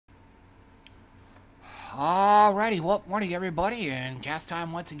Alrighty, well, morning everybody, and cast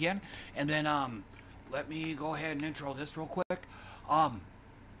time once again. And then, let me go ahead and intro this real quick. Um,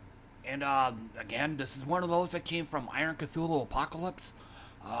 again, this is one of those that came from Iron Cthulhu Apocalypse,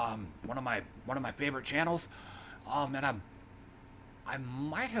 one of my favorite channels. And I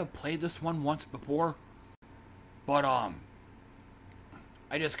might have played this one once before, but I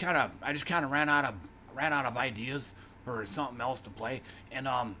just kind of ran out of ideas for something else to play. And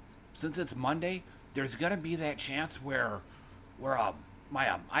since it's Monday, there's gonna be that chance where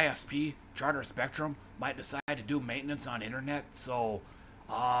my ISP Charter Spectrum might decide to do maintenance on internet, so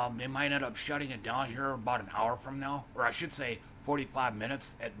they might end up shutting it down here about an hour from now, or I should say 45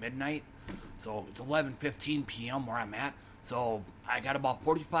 minutes at midnight. So it's 11:15 p.m. where I'm at. So I got about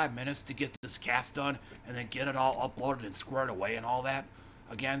 45 minutes to get this cast done and then get it all uploaded and squared away and all that.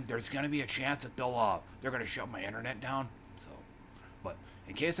 Again, there's gonna be a chance that they're gonna shut my internet down. So, but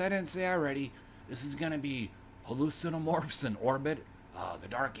in case I didn't say already, this is gonna be Hallucinomorphs in Orbit, the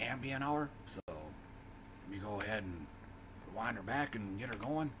Dark Ambient Hour. So let me go ahead and wind her back and get her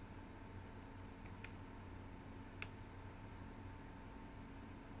going.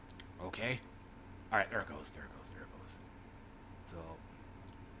 Okay. All right, there it goes. There it goes. There it goes.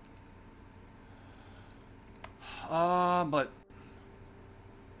 So, but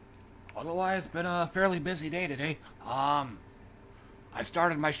otherwise, been a fairly busy day today. I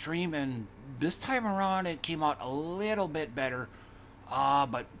started my stream, and this time around it came out a little bit better,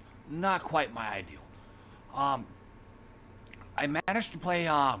 but not quite my ideal. Um, I managed to play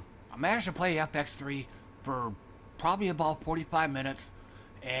FX3 for probably about 45 minutes,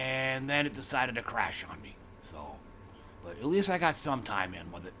 and then it decided to crash on me. So, but at least I got some time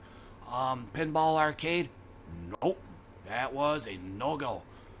in with it. Pinball Arcade, nope, that was a no-go.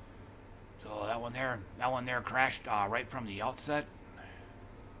 So that one there crashed right from the outset.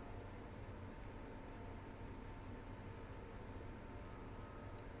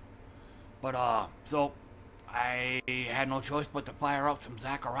 But so I had no choice but to fire up some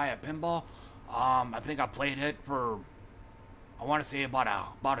Zaccaria Pinball. I think I played it for, I want to say about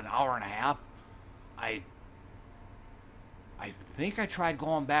an hour and a half. I I think I tried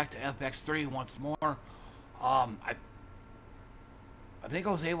going back to FX3 once more. I think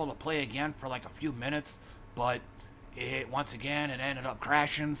I was able to play again for like a few minutes, but once again it ended up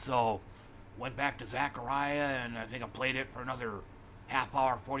crashing. So went back to Zaccaria, and I think I played it for another half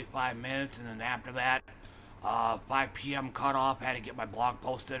hour, 45 minutes, and then after that, 5 p.m. cutoff. Had to get my blog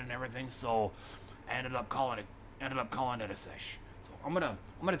posted and everything, so I ended up calling it a sesh. So I'm gonna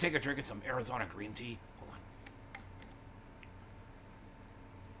take a drink of some Arizona green tea. Hold on.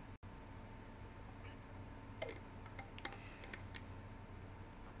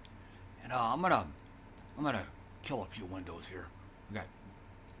 And I'm gonna kill a few windows here. I got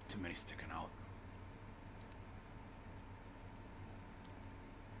too many sticking out.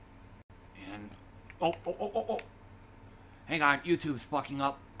 And oh. Hang on, YouTube's fucking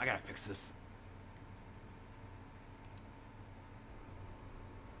up. I gotta fix this.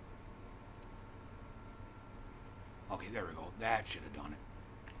 Okay, there we go. That should have done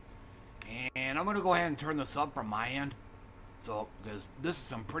it. And I'm gonna go ahead and turn this up from my end. So, because this is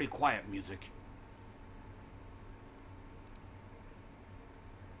some pretty quiet music.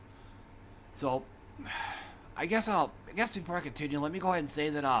 So, I guess before I continue, let me go ahead and say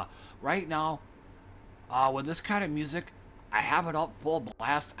that right now, with this kind of music, I have it up full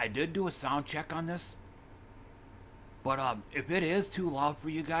blast. I did do a sound check on this, but if it is too loud for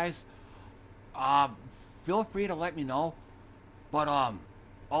you guys, feel free to let me know. But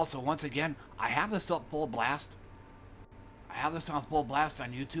also, once again, I have this up full blast. I have this on full blast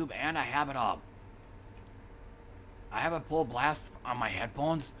on YouTube, and I have it full blast on my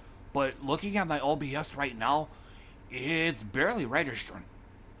headphones. But looking at my OBS right now, it's barely registering.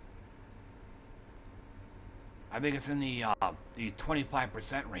 I think it's in the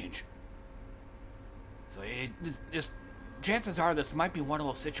 25% range. So chances are this might be one of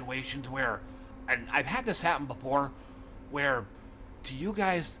those situations where, and I've had this happen before, where to you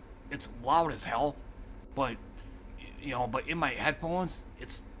guys it's loud as hell, but but in my headphones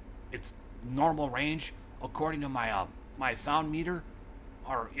it's normal range according to my my sound meter,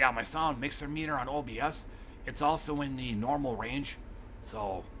 or yeah, my sound mixer meter on OBS. It's also in the normal range,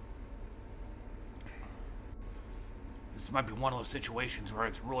 so this might be one of those situations where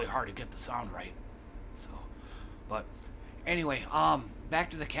it's really hard to get the sound right. So, but anyway, back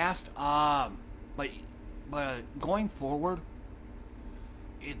to the cast. But going forward,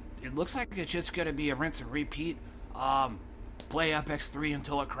 it looks like it's just gonna be a rinse and repeat. Play FX3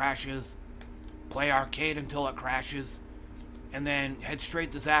 until it crashes, play Arcade until it crashes, and then head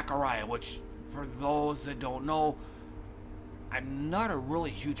straight to Zaccaria, which for those that don't know, I'm not a really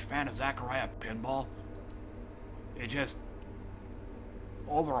huge fan of Zaccaria Pinball. It just,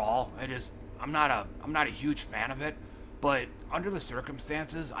 overall, I'm not a huge fan of it. But under the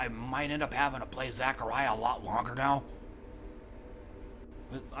circumstances, I might end up having to play Zaccaria a lot longer now.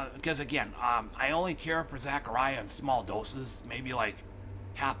 Because again, I only care for Zaccaria in small doses, maybe like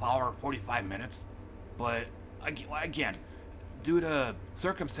half hour, 45 minutes. But again, due to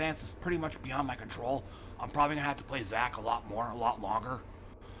circumstances pretty much beyond my control, I'm probably gonna have to play Zack a lot longer.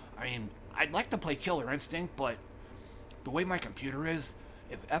 I mean, I'd like to play Killer Instinct, but the way my computer is,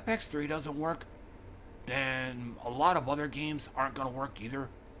 if FX3 doesn't work, then a lot of other games aren't gonna work either,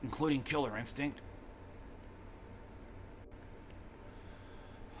 including Killer Instinct.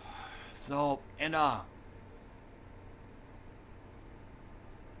 So, and I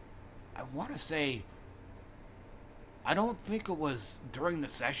want to say, I don't think it was during the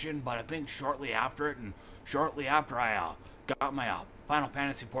session, but I think shortly after it, and shortly after I got my Final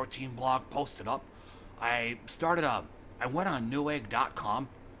Fantasy XIV blog posted up, I went on newegg.com,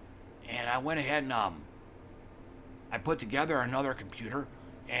 and I went ahead and I put together another computer,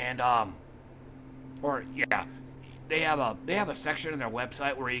 and they have a section on their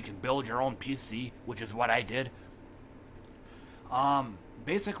website where you can build your own PC, which is what I did.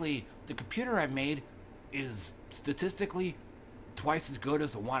 Basically, the computer I made is statistically twice as good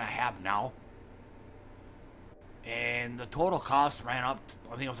as the one I have now. And the total cost ran up,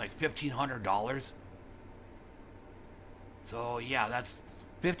 I think it was like $1,500. So yeah, that's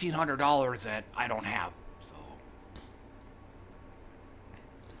 $1,500 that I don't have. So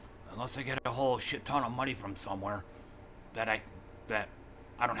unless I get a whole shit ton of money from somewhere that I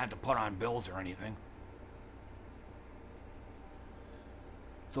don't have to put on bills or anything.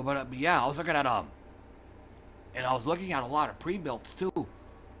 So, but yeah, I was looking at and I was looking at a lot of pre-builts too.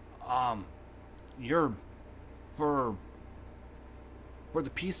 For the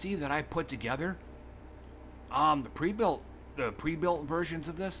PC that I put together, the pre-built versions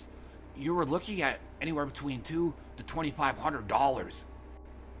of this, you were looking at anywhere between $2,000 to $2,500.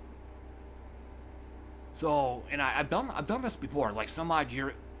 So, and I've done this before, like some odd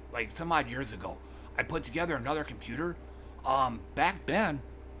years ago. I put together another computer. Back then,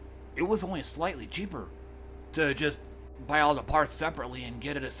 it was only slightly cheaper to just buy all the parts separately and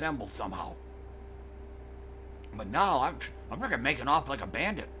get it assembled somehow. But now I'm freaking making off like a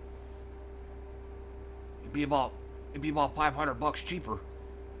bandit. It'd be about $500 cheaper,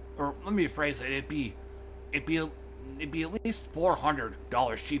 or let me rephrase it. It'd be at least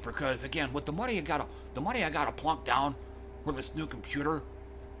 $400 cheaper. Because again, with the money I gotta plunk down for this new computer,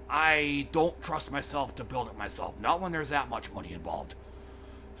 I don't trust myself to build it myself. Not when there's that much money involved.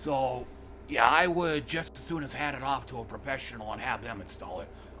 So yeah, I would just as soon as hand it off to a professional and have them install it.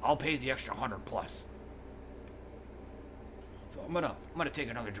 I'll pay the extra $100 plus. So I'm gonna take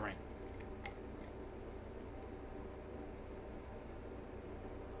another drink.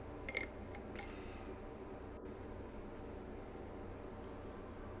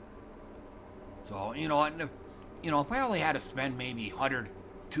 So you know what? If I only had to spend maybe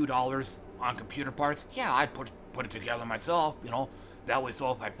 $102 on computer parts, yeah, I'd put it together myself. That way,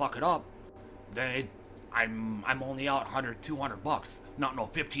 so if I fuck it up, then I'm only out $200, not no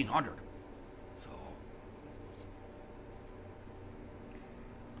 $1,500. So,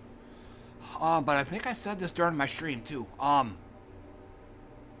 but I think I said this during my stream too. And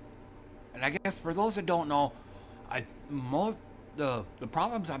I guess for those that don't know, the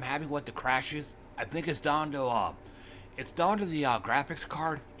problems I'm having with the crashes, I think it's down to the graphics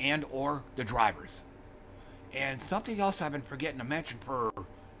card and or the drivers. And something else I've been forgetting to mention for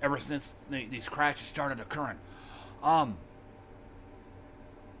ever since these crashes started occurring.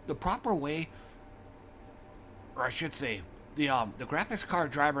 The proper way, or I should say, the graphics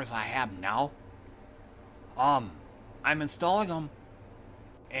card drivers I have now, I'm installing them,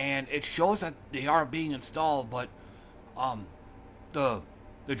 and it shows that they are being installed, but the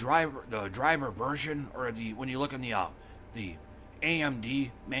driver version, or when you look in the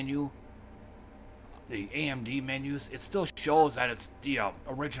AMD menu, the AMD menus, it still shows that it's the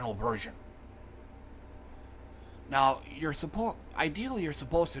original version. Now, ideally you're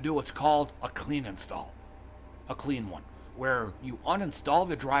supposed to do what's called a clean install, a clean one, where you uninstall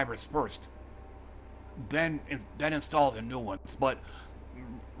the drivers first, then install the new ones. But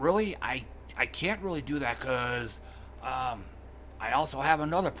really, I can't really do that because I also have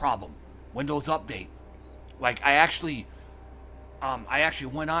another problem: Windows Update. Like I actually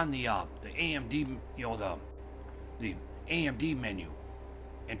went on the AMD, the AMD menu,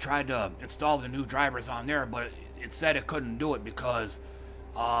 and tried to install the new drivers on there, but it said it couldn't do it because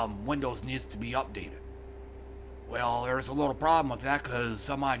Windows needs to be updated. Well, there's a little problem with that because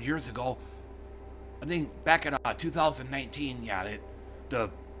some odd years ago, I think back in 2019, yeah,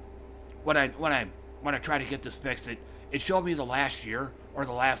 when I tried to get this fixed, it showed me the last year or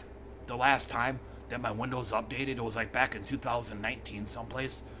the last time that my Windows updated. It was like back in 2019,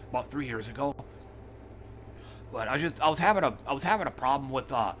 someplace about 3 years ago. But I was having a problem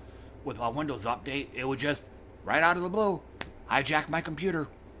with Windows Update. It would just right out of the blue hijack my computer.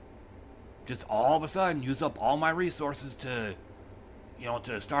 Just all of a sudden use up all my resources to,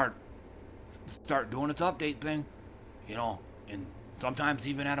 to start doing its update thing, and sometimes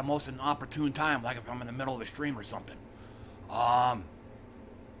even at a most inopportune time, like if I'm in the middle of a stream or something.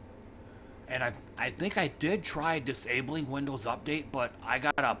 And I think I did try disabling Windows Update, but I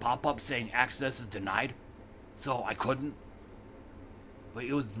got a pop-up saying access is denied, so I couldn't. But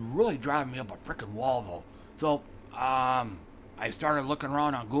it was really driving me up a freaking wall, though. So, I started looking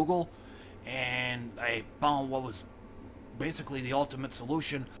around on Google, and I found what was basically the ultimate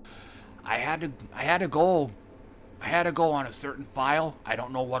solution. I had to go on a certain file. I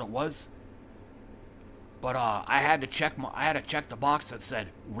don't know what it was, but I had to check the box that said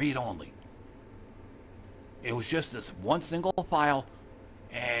read only. It was just this one single file,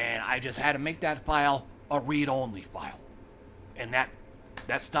 and I just had to make that file a read only file, and that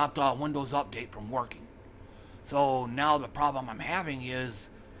stopped Windows Update from working. So now the problem I'm having is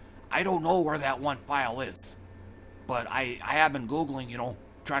I don't know where that one file is, but I have been Googling,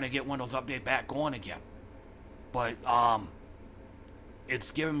 trying to get Windows Update back going again. But it's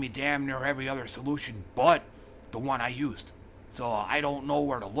giving me damn near every other solution but the one I used. So I don't know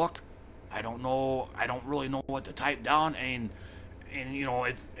where to look. I don't really know what to type down, and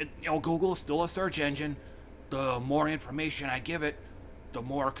Google is still a search engine. The more information I give it, the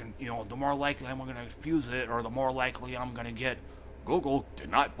more likely I'm going to confuse it, or the more likely I'm going to get Google did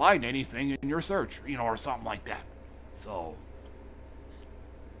not find anything in your search, or something like that. So,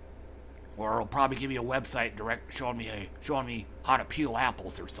 or it'll probably give me a website showing me how to peel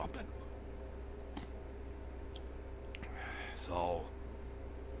apples or something. So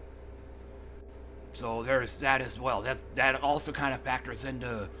there's that as well. That also kind of factors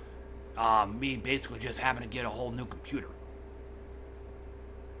into me basically just having to get a whole new computer.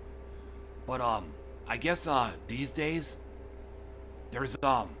 But I guess these days there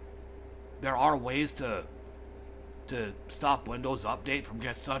are ways to stop Windows Update from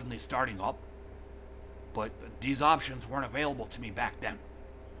just suddenly starting up, but these options weren't available to me back then.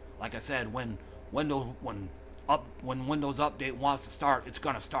 Like I said, when Windows Update wants to start, it's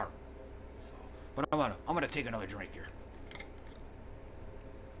gonna start. So, but I'm gonna take another drink here.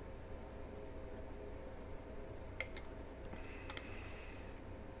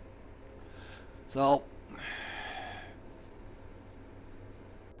 So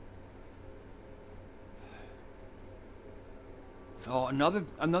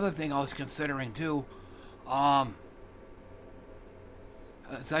another thing I was considering too, so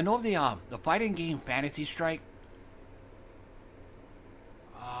I know the fighting game Fantasy Strike.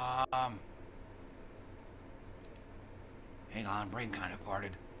 Hang on, brain kind of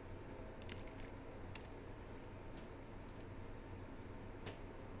farted.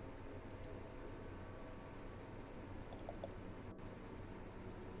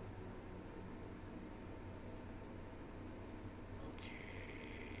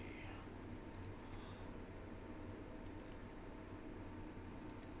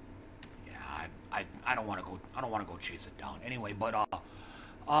 I don't want to go chase it down anyway. But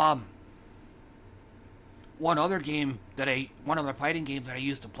one other fighting game that I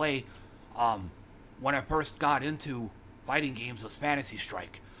used to play when I first got into fighting games was Fantasy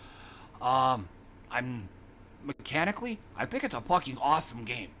Strike. I'm mechanically, I think it's a fucking awesome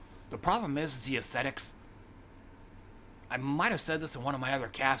game. The problem is the aesthetics. I might have said this in one of my other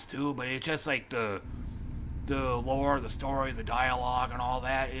casts too, but it's just like the lore, the story, the dialogue, and all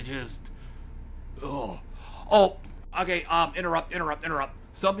that. It just, ugh. Oh, okay. Interrupt.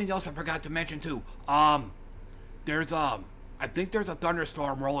 Something else I forgot to mention too. There's I think there's a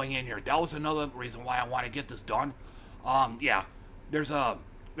thunderstorm rolling in here. That was another reason why I want to get this done. Yeah, there's a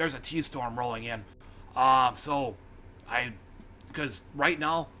T-storm rolling in. So because right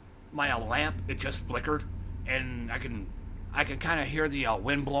now my lamp, it just flickered, and I can kind of hear the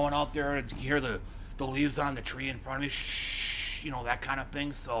wind blowing out there, and hear the leaves on the tree in front of me, shh, that kind of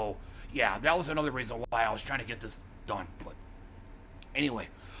thing. So yeah, that was another reason why I was trying to get this done. But anyway,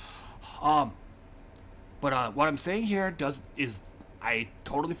 but what I'm saying here is I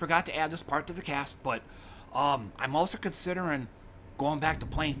totally forgot to add this part to the cast, but I'm also considering going back to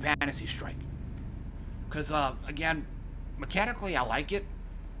playing Fantasy Strike. Because, again, mechanically I like it,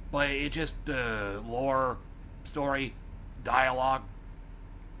 but it just the lore, story, dialogue.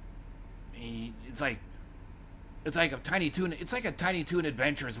 It's like a Tiny Toon. It's like a Tiny Toon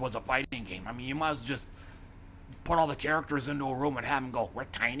Adventures was a fighting game. I mean, you might as well just put all the characters into a room and have them go, "We're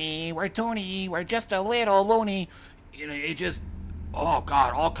tiny, we're toony, we're just a little loony." You know, it just, oh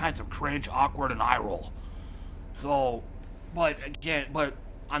god, all kinds of cringe, awkward, and eye roll. So, but again, but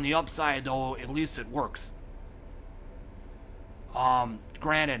on the upside though, at least it works.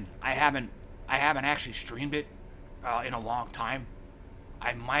 Granted, I haven't actually streamed it in a long time.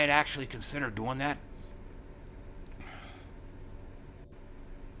 I might actually consider doing that.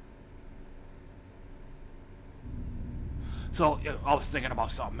 So I was thinking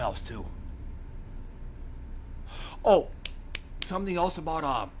about something else too. Oh, something else about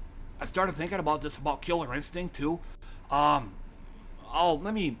I started thinking about this about Killer Instinct too. Um, oh,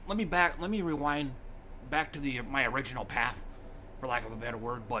 let me rewind back to the my original path, for lack of a better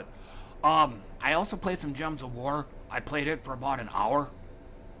word. But I also played some Gems of War. I played it for about an hour.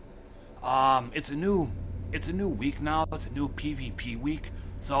 It's a new week now. It's a new PvP week.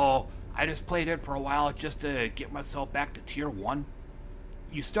 So I just played it for a while just to get myself back to tier 1.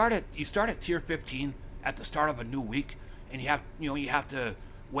 You start at tier 15 at the start of a new week, and you have to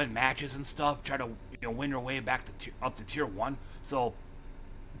win matches and stuff, try to win your way back to up to tier 1. So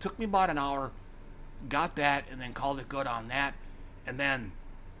it took me about an hour, got that, and then called it good on that. And then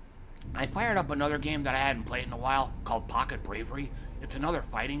I fired up another game that I hadn't played in a while called Pocket Bravery. It's another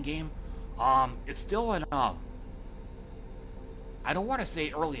fighting game. It's still in I don't want to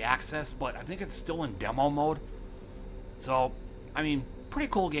say early access, but I think it's still in demo mode. So, I mean, pretty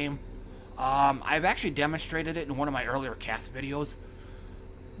cool game. I've actually demonstrated it in one of my earlier cast videos.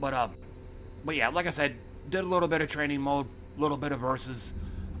 But yeah, like I said, did a little bit of training mode, a little bit of versus.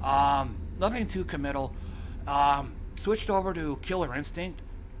 Nothing too committal. Switched over to Killer Instinct,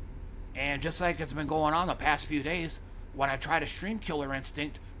 and just like it's been going on the past few days, when I try to stream Killer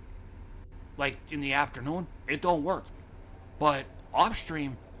Instinct, like in the afternoon, it don't work. But off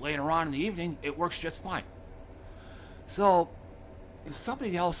stream later on in the evening, it works just fine. So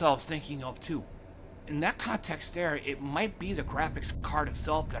something else I was thinking of too. In that context there, it might be the graphics card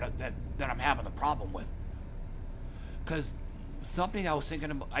itself that I'm having a problem with. Because something I was thinking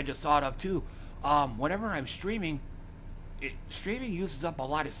of, I just thought of too, whenever I'm streaming, streaming uses up a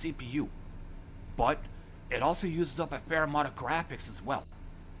lot of CPU, but it also uses up a fair amount of graphics as well.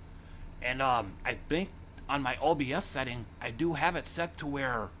 And I think on my OBS setting, I do have it set to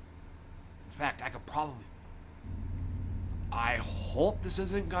where, in fact, I could probably, I hope this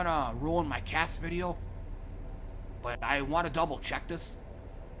isn't gonna ruin my cast video, but I want to double check this.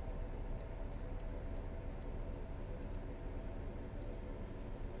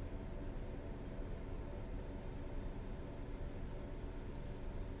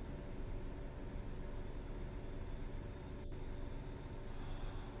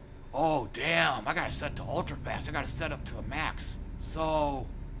 Oh, damn, I gotta set to ultra fast. I gotta set up to the max. So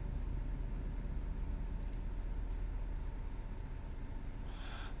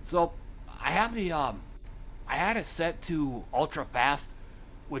I have the I had it set to ultra fast,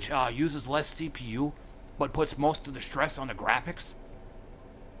 which uses less CPU, but puts most of the stress on the graphics.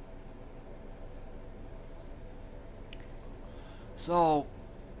 So,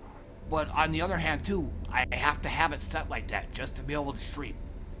 but on the other hand too, I have to have it set like that just to be able to stream.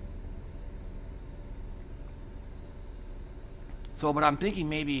 So, but I'm thinking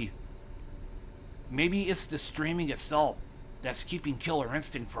maybe it's the streaming itself that's keeping Killer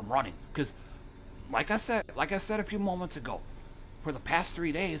Instinct from running. Because, like I said a few moments ago, for the past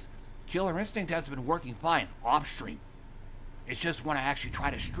 3 days, Killer Instinct has been working fine off stream. It's just when I actually try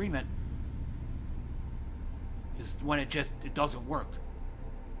to stream it, is when it doesn't work.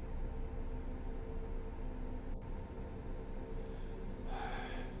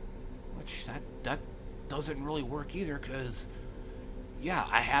 Which that doesn't really work either, because yeah,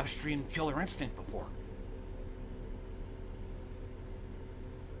 I have streamed Killer Instinct before.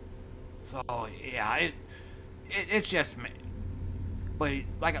 So yeah, it's just me. But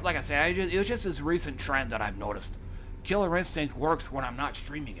like I said, it was just this recent trend that I've noticed. Killer Instinct works when I'm not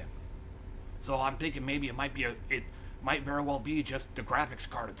streaming it. So I'm thinking maybe it might very well be just the graphics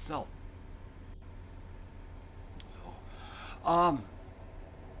card itself. So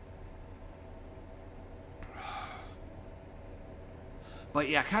but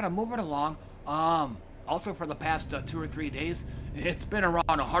yeah, kind of moving along. Also for the past 2 or 3 days, it's been around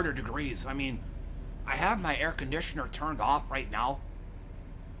 100 degrees. I mean, I have my air conditioner turned off right now.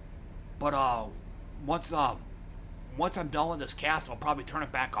 But once I'm done with this cast, I'll probably turn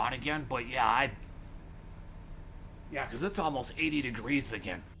it back on again. But yeah, because it's almost 80 degrees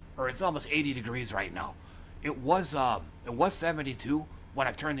again. or it's almost 80 degrees right now. It was 72 when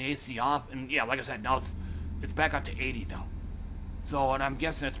I turned the AC off, and yeah, like I said, now it's back up to 80 now. So, and I'm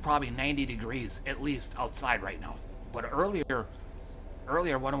guessing it's probably 90 degrees at least outside right now. But earlier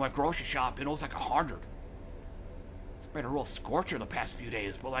when I went grocery shopping, it was like 100. It's been a real scorcher the past few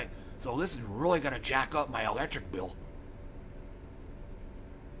days, but like, so this is really gonna jack up my electric bill.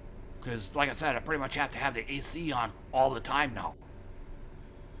 Because, like I said, I pretty much have to have the AC on all the time now.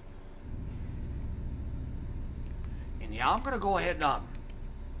 And yeah, I'm gonna go ahead and I'm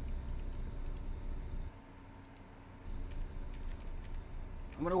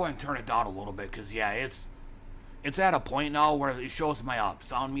gonna go ahead and turn it down a little bit, because yeah, it's at a point now where it shows my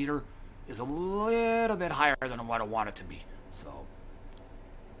sound meter is a little bit higher than what I want it to be. So,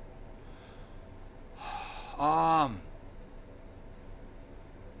 oh,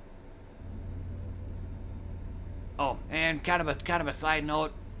 and kind of a side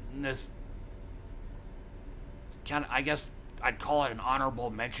note, this I guess I'd call it an honorable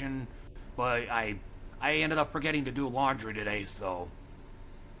mention, but I ended up forgetting to do laundry today, so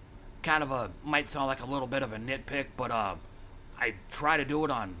kind of might sound like a little bit of a nitpick, but I try to do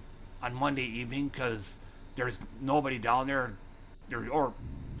it on Monday evening because there's nobody down there, or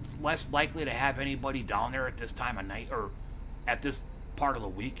it's less likely to have anybody down there at this time of night or at this part of the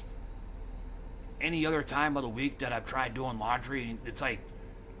week. Any other time of the week that I've tried doing laundry, it's like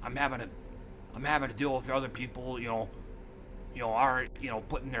I'm having to deal with other people, are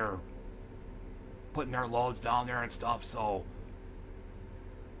putting their loads down there and stuff. So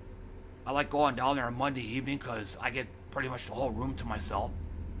I like going down there on Monday evening because I get pretty much the whole room to myself.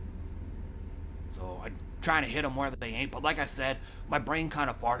 So I'm trying to hit them where they ain't. But like I said, my brain kind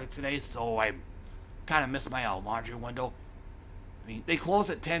of farted today, so I kind of missed my laundry window. I mean, they close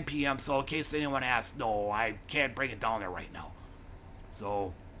at 10 p.m., so in case anyone asks, no, I can't bring it down there right now.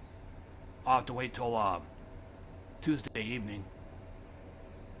 So I'll have to wait till Tuesday evening.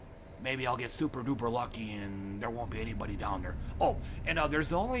 Maybe I'll get super duper lucky and there won't be anybody down there. Oh, and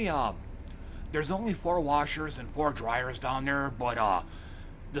there's only 4 washers and 4 dryers down there, but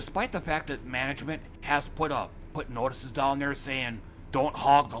despite the fact that management has put notices down there saying don't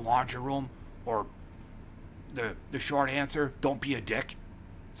hog the laundry room, or the short answer, don't be a dick,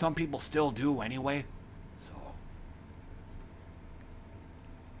 some people still do anyway. So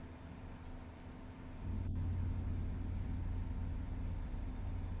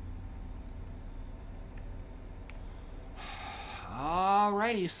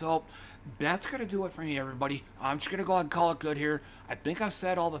alrighty, so that's going to do it for me, everybody. I'm just going to go ahead and call it good here. I think I've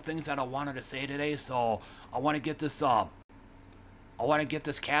said all the things that I wanted to say today, so I want to get this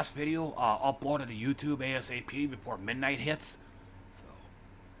cast video uploaded to YouTube ASAP before midnight hits. So,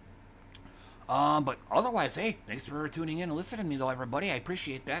 but otherwise, hey, thanks for tuning in and listening to me, though, everybody. I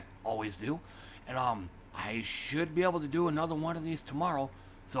appreciate that. Always do. And I should be able to do another one of these tomorrow.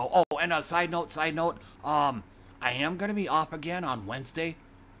 So, oh, and a side note, I am going to be off again on Wednesday.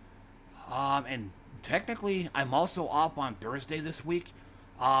 And technically, I'm also off on Thursday this week.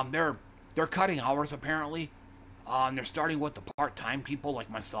 They're cutting hours apparently. They're starting with the part-time people like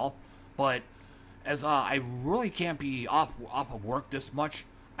myself. But as I really can't be off of work this much,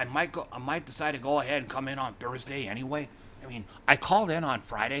 I might decide to go ahead and come in on Thursday anyway. I mean, I called in on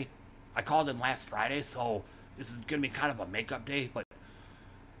Friday. I called in last Friday, so this is gonna be kind of a makeup day.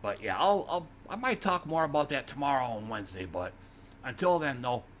 But yeah, I might talk more about that tomorrow on Wednesday. But until then,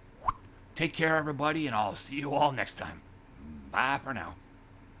 though, take care, everybody, and I'll see you all next time. Bye for now.